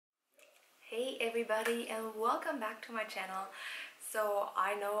Hey everybody, and welcome back to my channel. So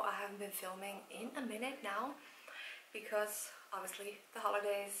I know I haven't been filming in a minute now because obviously the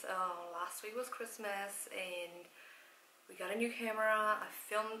holidays, last week was Christmas and we got a new camera. I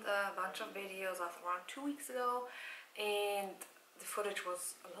filmed a bunch of videos around 2 weeks ago and the footage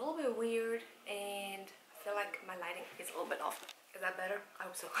was a little bit weird and I feel like my lighting is a little bit off. Is that better? I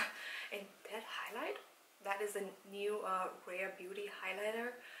hope so. And that highlight, that is a new Rare Beauty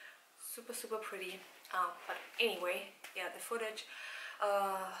highlighter. Super pretty. But anyway, yeah, the footage,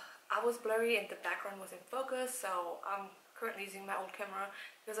 I was blurry and the background was in focus, so I'm currently using my old camera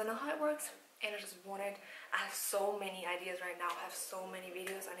because I know how it works and I just wanted, I have so many ideas right now, I have so many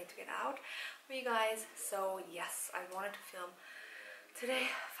videos I need to get out for you guys. So yes, I wanted to film today.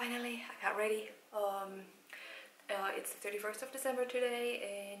 Finally I got ready. It's the 31st of December today,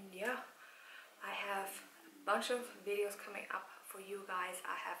 and yeah, I have a bunch of videos coming up for you guys.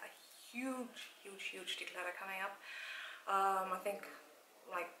 I have a huge declutter coming up. I think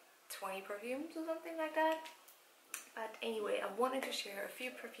like 20 perfumes or something like that. But anyway, I wanted to share a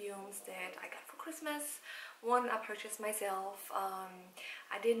few perfumes that I got for Christmas. One I purchased myself.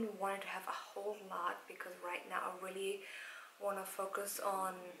 I didn't want to have a whole lot because right now I really want to focus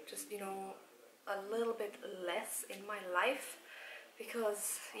on just, you know, a little bit less in my life,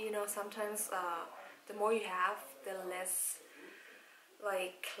 because, you know, sometimes the more you have, the less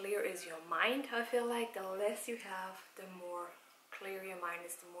like clear is your mind. I feel like the less you have, the more clear your mind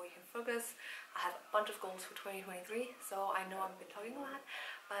is, the more you can focus. I have a bunch of goals for 2023, so I know I've been talking a lot,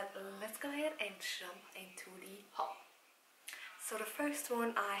 but let's go ahead and jump into the haul. So the first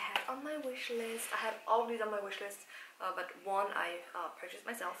one I had on my wish list, I had all of these on my wish list, but one I purchased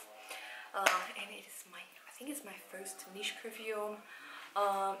myself, and it is I think it's my first niche perfume,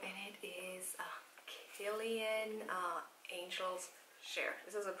 and it is Kilian Angel's Share.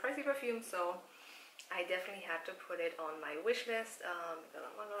 This is a pricey perfume, so I definitely had to put it on my wish list because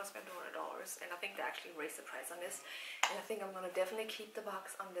I'm not gonna spend $200, and I think they actually raised the price on this, and I think I'm gonna definitely keep the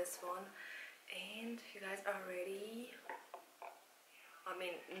box on this one. And you guys are ready. I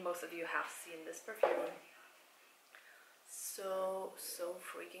mean, most of you have seen this perfume. So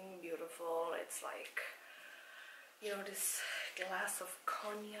freaking beautiful. It's like, you know, this glass of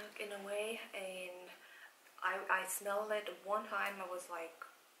cognac in a way, and I smelled it one time. I was like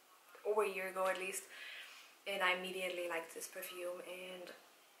over a year ago at least, and I immediately liked this perfume, and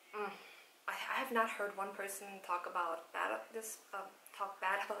I have not heard one person talk bad about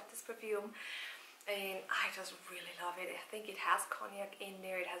this perfume, and I just really love it. I think it has cognac in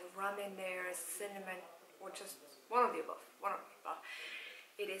there, it has rum in there, cinnamon, or just one of the above.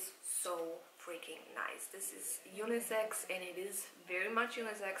 It is so freaking nice. This is unisex, and it is very much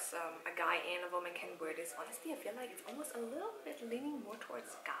unisex. A guy and a woman can wear this. Honestly, I feel like it's almost a little bit leaning more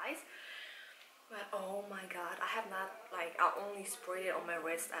towards guys. But oh my god, I have not, like, I only sprayed it on my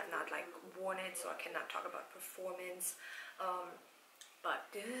wrist. I have not like worn it, so I cannot talk about performance. But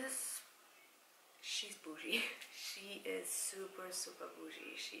this, she's bougie. She is super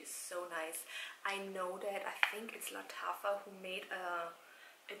bougie. She's so nice. I know that, I think it's Latafa who made a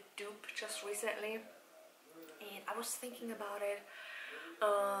dupe just recently, and I was thinking about it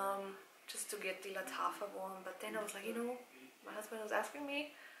just to get the Latafa one, but then I was like, you know, my husband was asking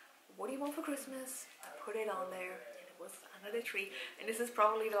me, what do you want for Christmas? I put it on there and it was under the tree, and this is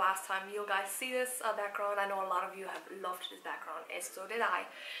probably the last time you guys see this background. I know a lot of you have loved this background, and so did I,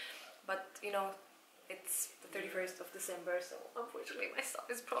 but you know, it's the 31st of December, so unfortunately my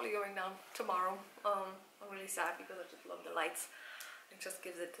stuff is probably going down tomorrow. I'm really sad because I just love the lights. It just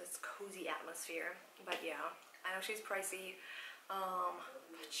gives it this cozy atmosphere. But yeah, I know she's pricey,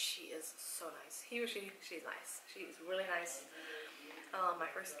 but she is so nice. He or she's nice. She's really nice.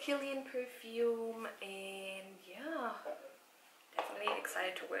 My first Kilian perfume, and yeah, definitely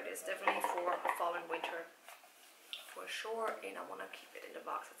excited to wear this. Definitely for fall and winter for sure, and I want to keep it in the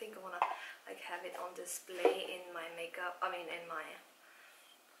box. I think I want to like have it on display in my makeup, I mean in my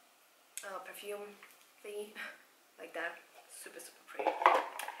perfume thingy like that. Super pretty.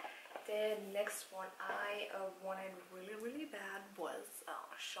 The next one I wanted really bad was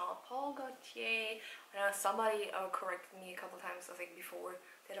Gaultier. Somebody corrected me a couple times, I think before,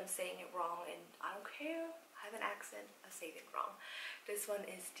 that I'm saying it wrong, and I don't care. I have an accent, I say it wrong. This one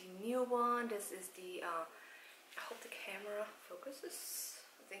is the new one. This is the I hope the camera focuses.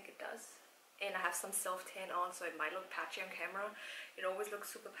 I think it does. And I have some self-tan on, so it might look patchy on camera. It always looks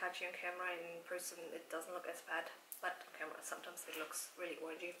super patchy on camera, and in person it doesn't look as bad, but on camera sometimes it looks really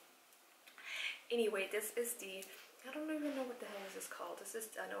orangey. Anyway, this is the, I don't even know what the hell this is called. This is,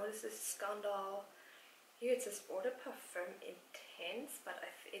 I know this is Scandal. Here it says Eau de Parfum Intense, but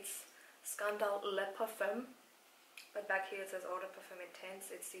it's Scandal Le Parfum, but back here it says Eau de Parfum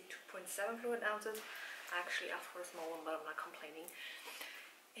Intense. It's the 2.7 fluid ounces. I actually asked for a small one, but I'm not complaining.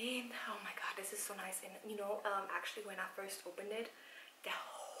 And oh my god, this is so nice. And you know, actually when I first opened it, the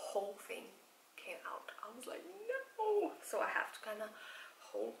whole thing came out. I was like, no! So I have to kind of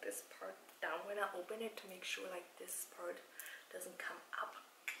hold this part down when I open it to make sure like this part doesn't come up.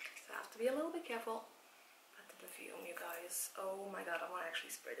 So I have to be a little bit careful. Perfume, you guys. Oh my god, I want to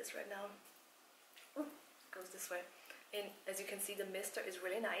actually spray this right now. Ooh, it goes this way. And as you can see, the mister is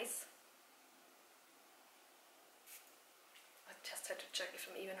really nice. I just had to check if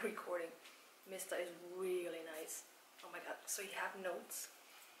I'm even recording. Mister is really nice. Oh my god. So you have notes.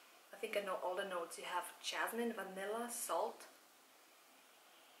 I think I know all the notes. You have jasmine, vanilla, salt,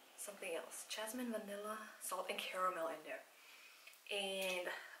 something else. Jasmine, vanilla, salt, and caramel in there. And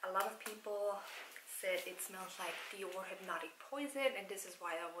a lot of people said it smells like Dior Hypnotic Poison, and this is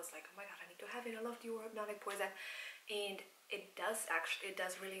why I was like, oh my god, I need to have it. I love Dior Hypnotic Poison. And it does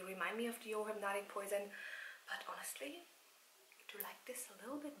really remind me of Dior Hypnotic Poison, but honestly, I do like this a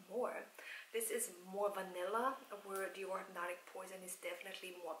little bit more. This is more vanilla, where Dior Hypnotic Poison is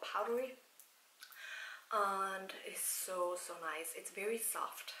definitely more powdery, and it's so nice. It's very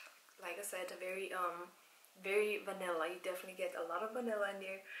soft, like I said, very vanilla. You definitely get a lot of vanilla in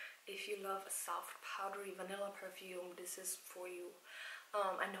there. If you love a soft powdery vanilla perfume, this is for you.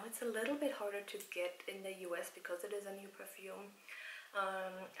 I know it's a little bit harder to get in the US because it is a new perfume.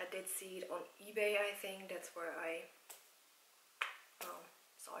 I did see it on eBay, I think. That's where I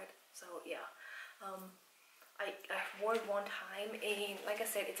saw it. So yeah, I wore it one time, and like I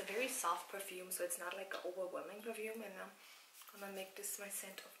said, it's a very soft perfume, so it's not like an overwhelming perfume. And I'm gonna make this my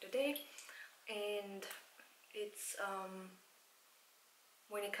scent of the day. And it's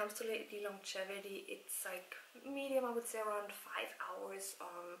when it comes to the longevity, it's like medium, I would say around 5 hours,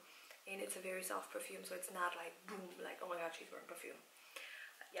 and it's a very soft perfume, so it's not like boom, like oh my god, she's wearing perfume.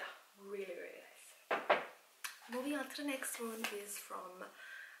 Yeah, really nice. Moving on to the next one is from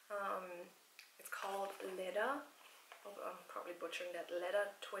it's called Ledda, I'm probably butchering that,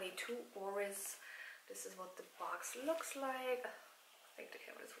 Ledda 22 Orris. This is what the box looks like. I think the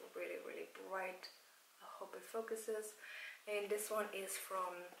camera is really bright. I hope it focuses. And this one is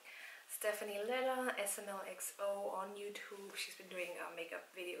from Stephanie Ledda, SMLXO on YouTube. She's been doing makeup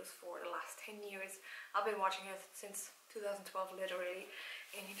videos for the last 10 years. I've been watching her since 2012 literally.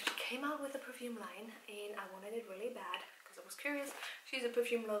 And she came out with a perfume line, and I wanted it really bad because I was curious. She's a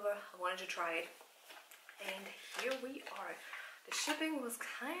perfume lover. I wanted to try it. And here we are. The shipping was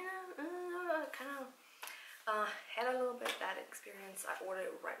kind of had a little bit bad experience. I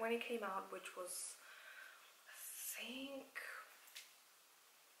ordered it right when it came out, which was I think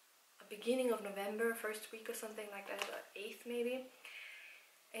a beginning of November, first week or something like that, 8th maybe.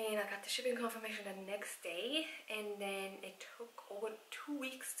 And I got the shipping confirmation the next day, and then it took over 2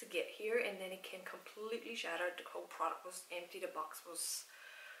 weeks to get here, and then it came completely shattered. The whole product was empty. The box was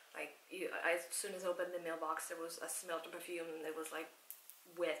like, as soon as I opened the mailbox, I smelled the perfume, and it was like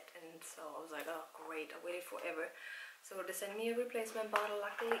wet, and so I was like, oh great, I waited forever. So they sent me a replacement bottle,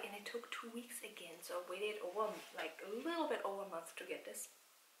 luckily, and it took 2 weeks again. So I waited over like a little bit over a month to get this,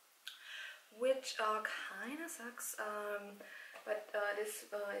 which kind of sucks. But this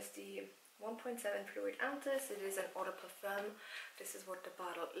is the 1.7 fluid ounces. It is an eau de parfum. This is what the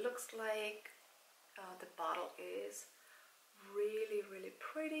bottle looks like. The bottle is really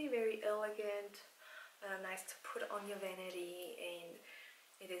pretty, very elegant, nice to put on your vanity, and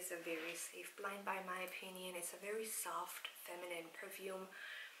it is a very safe blind by my opinion. It's a very soft, feminine perfume.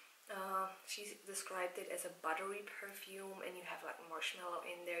 She described it as a buttery perfume, and you have like marshmallow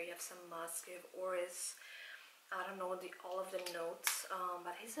in there. You have some musk, you have orris. I don't know all of the notes,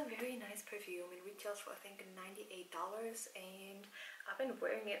 but it's a very nice perfume. It retails for I think $98, and I've been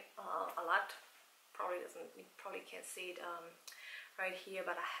wearing it a lot. You probably can't see it right here,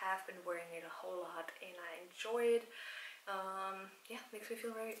 but I have been wearing it a whole lot, and I enjoy it. Yeah, makes me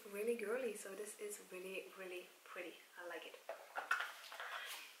feel really girly. So this is really pretty. I like it.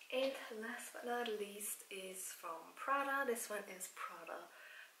 And last but not least is from Prada. This one is Prada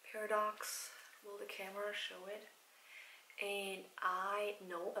Paradoxe. Will the camera show it? And I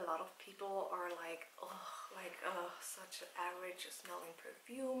know a lot of people are like, oh, such an average smelling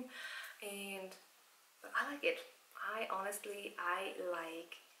perfume, but I like it. I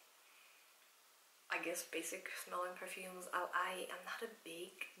like, I guess, basic smelling perfumes. I am not a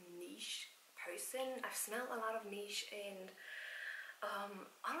big niche person. I've smelled a lot of niche, and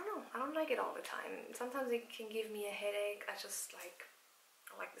I don't know, I don't like it all the time. Sometimes it can give me a headache. I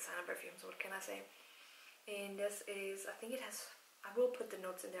like designer perfumes, what can I say? And this is, I think it has I will put the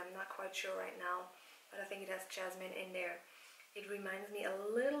notes in there, I'm not quite sure right now, but I think it has jasmine in there. It reminds me a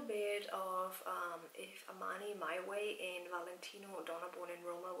little bit of if Armani My Way and Valentino Donna Buono and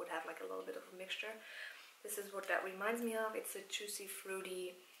Roma would have like a little bit of a mixture. This is what that reminds me of. It's a juicy,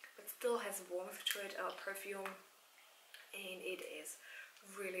 fruity, but still has warmth to it, perfume, and it is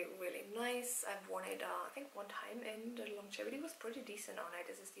really, really nice. I've worn it I think one time, and the longevity was pretty decent on it.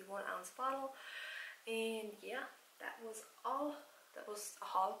 This is the 1 ounce bottle, and yeah, that was all. That was a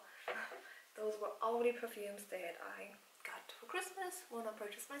haul. Those were all the perfumes that I got for Christmas when I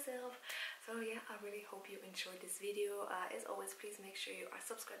purchased myself. So yeah, I really hope you enjoyed this video. As always, please make sure you are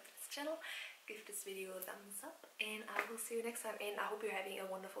subscribed to this channel, give this video a thumbs up, and I will see you next time. And I hope you're having a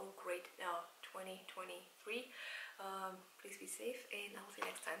wonderful, great 2023. Please be safe, and I will see you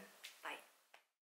next time.